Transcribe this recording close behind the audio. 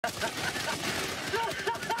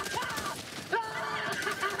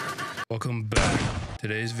Welcome back.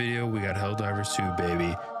 Today's video, we got Helldivers 2,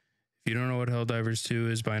 baby. If you don't know what Helldivers 2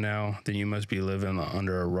 is by now, then you must be living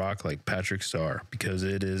under a rock like Patrick Star, because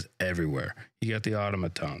it is everywhere. You got the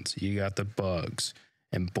automatons, you got the bugs,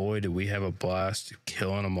 and boy, do we have a blast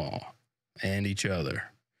killing them all and each other.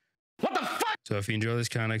 What the fuck? So if you enjoy this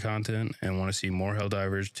kind of content and want to see more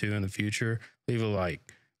Helldivers 2 in the future, leave a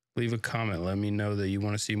like, leave a comment, let me know that you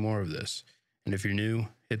want to see more of this. And if you're new,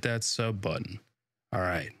 hit that sub button. All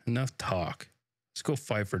right, enough talk. Let's go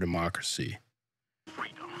fight for democracy.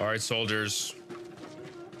 All right, soldiers.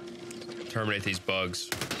 Terminate these bugs.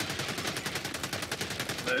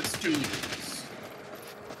 Let's do this.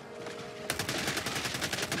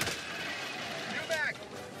 You're back.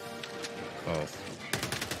 Oh.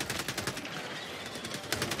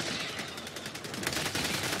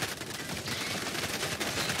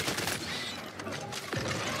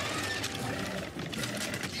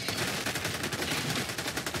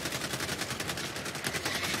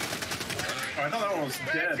 I thought that one was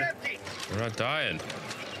dead. We're not dying.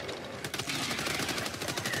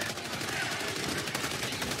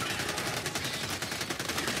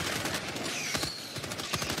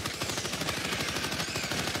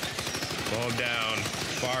 Blow him down.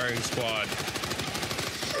 Firing squad.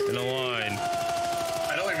 In a line.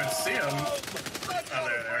 I don't even see him. Oh,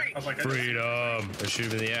 there. I was like, Freedom. I shoot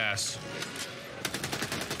him in the ass.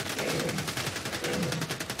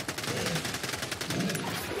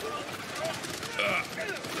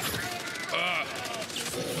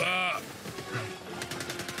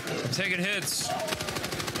 I'm taking hits.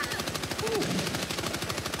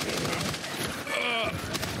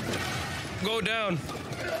 Go down.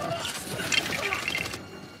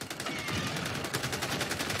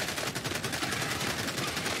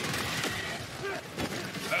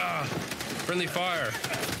 Friendly fire.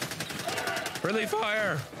 Friendly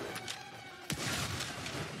fire.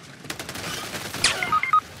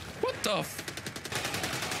 What the f?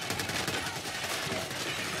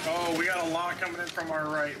 Oh, we got a lot coming in from our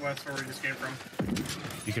right. That's where we just came from.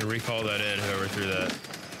 You can recall that in, whoever threw that.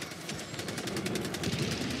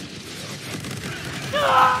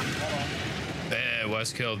 Eh,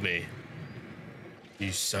 Wes killed me.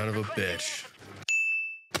 You son of a bitch.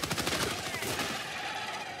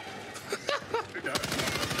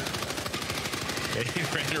 He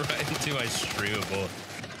ran right into my streamable.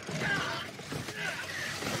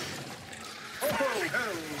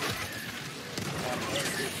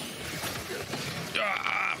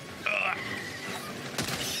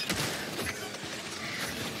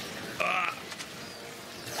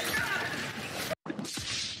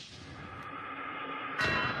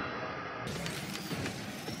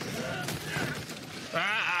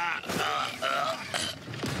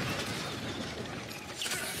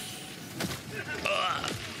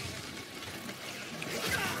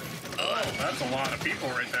 That's a lot of people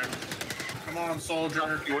right there. Come on, soldier.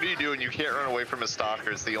 What are you doing? You can't run away from a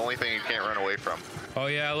stalker. It's the only thing you can't run away from. Oh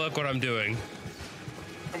yeah, look what I'm doing.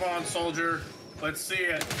 Come on, soldier. Let's see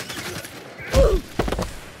it.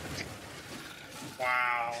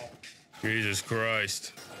 Wow. Jesus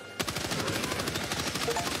Christ.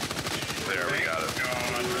 There, we got it.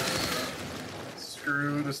 God.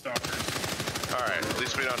 Screw the stalkers. Alright, at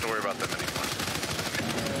least we don't have to worry about them anymore.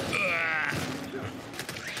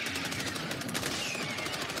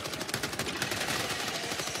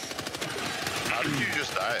 How did you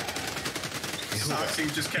just die?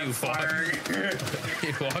 Soxy just kept firing.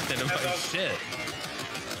 He walked into my shit.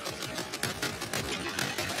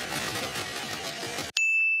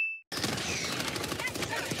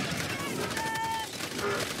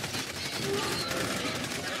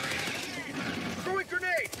 Throwing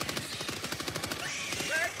grenade!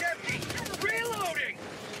 Bag's empty! Reloading!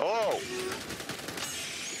 Oh!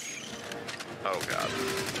 Oh god.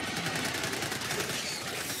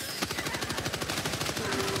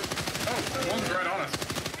 Oh, one's right on us.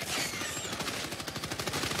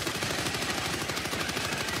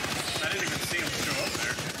 I didn't even see him show up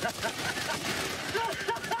there.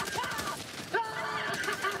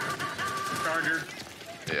 Charger.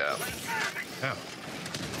 Yeah. Ow.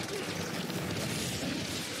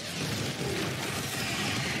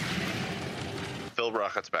 Fill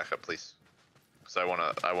rockets back up, please. Because I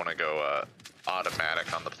wanna go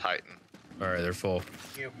automatic on the Titan. All right, they're full.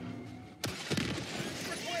 You.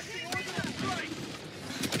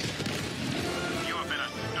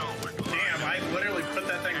 Damn, I literally put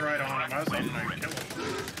that thing right on him. I was hoping I could kill him.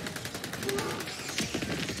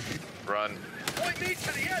 Run. Point me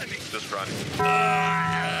to the enemy! Just run.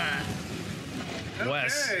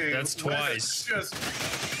 Wes, Okay, that's Wes twice. Just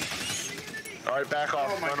All right, back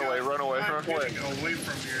off. Oh my Run God. away. Run away. I'm Run away. getting away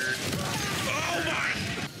from here. Oh my!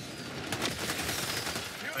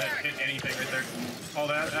 I didn't hit anything right there. Oh,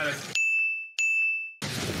 that is.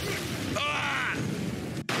 Ah!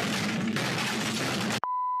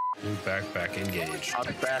 Move back, engage.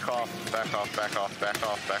 Back off. Back off. Back off. Back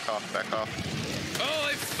off. Back off. Back off. Oh,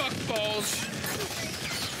 I fuck balls.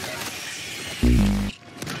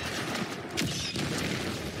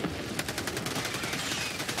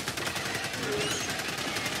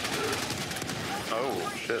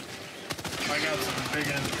 Oh, shit. I got some big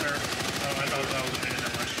end there. Oh, I thought that was a big end.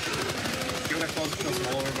 Never mind. You want to close this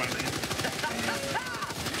wall over by me?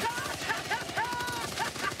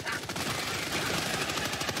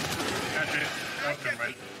 Catch it. Oh, never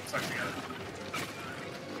mind. Suck together.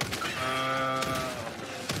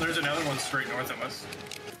 There's another one straight north of us.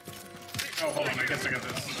 Oh, hold on. I guess I got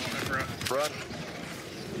this. I forgot. Run.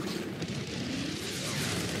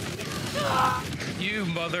 You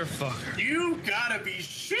motherfucker. You gotta be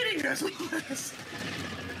shitting us, Lewis.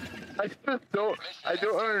 I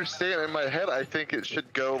don't understand. In my head, I think it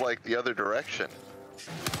should go like the other direction.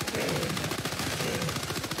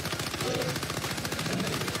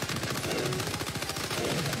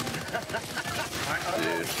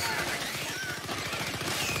 Dude.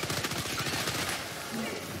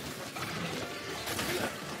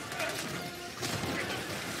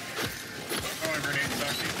 Throwing grenades,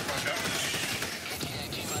 Doxy. Fuck up.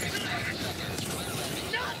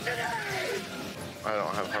 I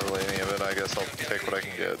don't have hardly any of it. I guess I'll take what I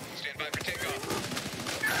can get. Stand by for takeoff.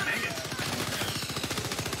 Dang it.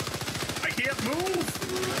 I can't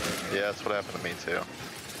move. Yeah, that's what happened to me too.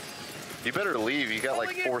 You better leave. You got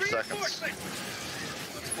like 4 seconds.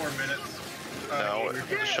 That's 4 minutes. No,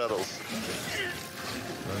 the shuttles.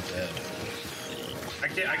 I'm dead.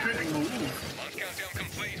 I couldn't move. Launch countdown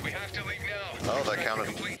complete. We have to leave now. Oh, that counted.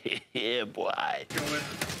 Complete. Yeah, boy. Go in.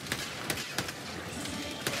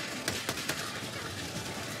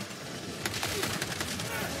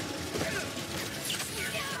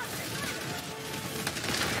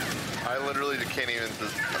 I literally can't even.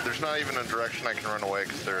 There's not even a direction I can run away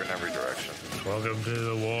because they're in every direction. Welcome to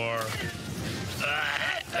the war.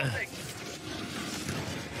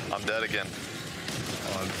 I'm dead again.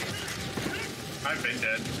 I've been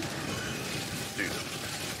dead. Dude.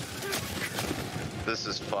 This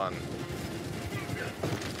is fun.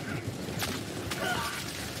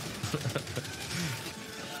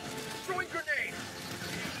 Throwing grenade.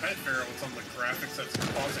 I had to figure out what's on the graphics that's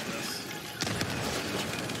causing this.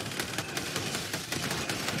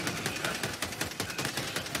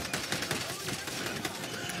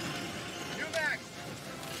 New back.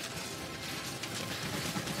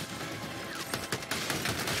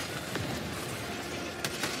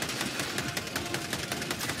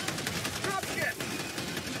 Drop ship.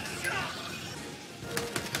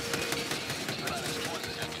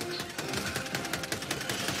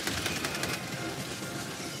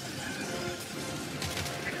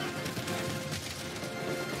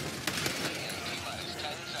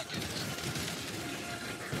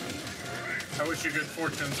 I wish you good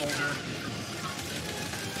fortune, soldier.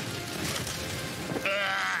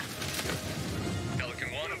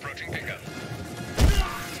 Pelican 1 approaching pickup.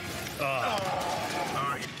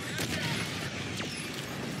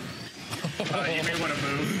 You may want to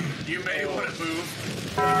move. You may want to move.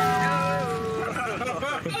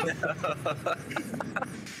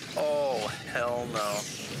 Oh, hell no.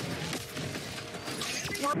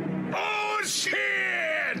 Oh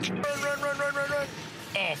shit! Run.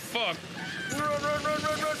 Oh fuck! Run.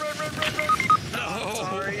 No!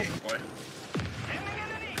 Sorry. Boy.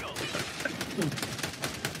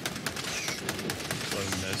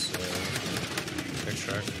 This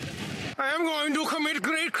extract. I am going to commit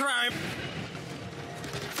great crime.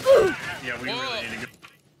 Yeah, we really need to go.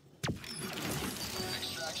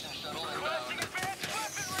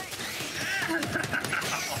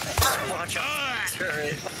 Watch out.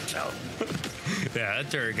 Turret. Watch out. Yeah, that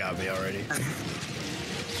turret got me already.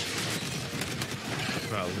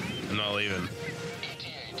 No, I'm not leaving.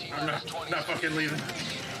 I'm not fucking leaving.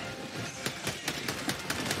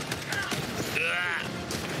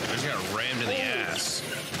 I just got rammed in the ass.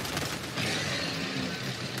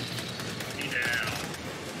 Yeah.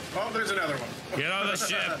 Oh, there's another one. Get on the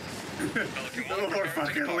ship. No more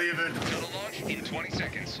fucking leaving. Shuttle launch in 20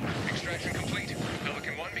 seconds. Extraction complete.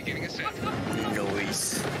 Pelican 1 beginning ascent.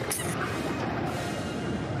 Noise.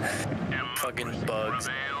 Fucking bugs.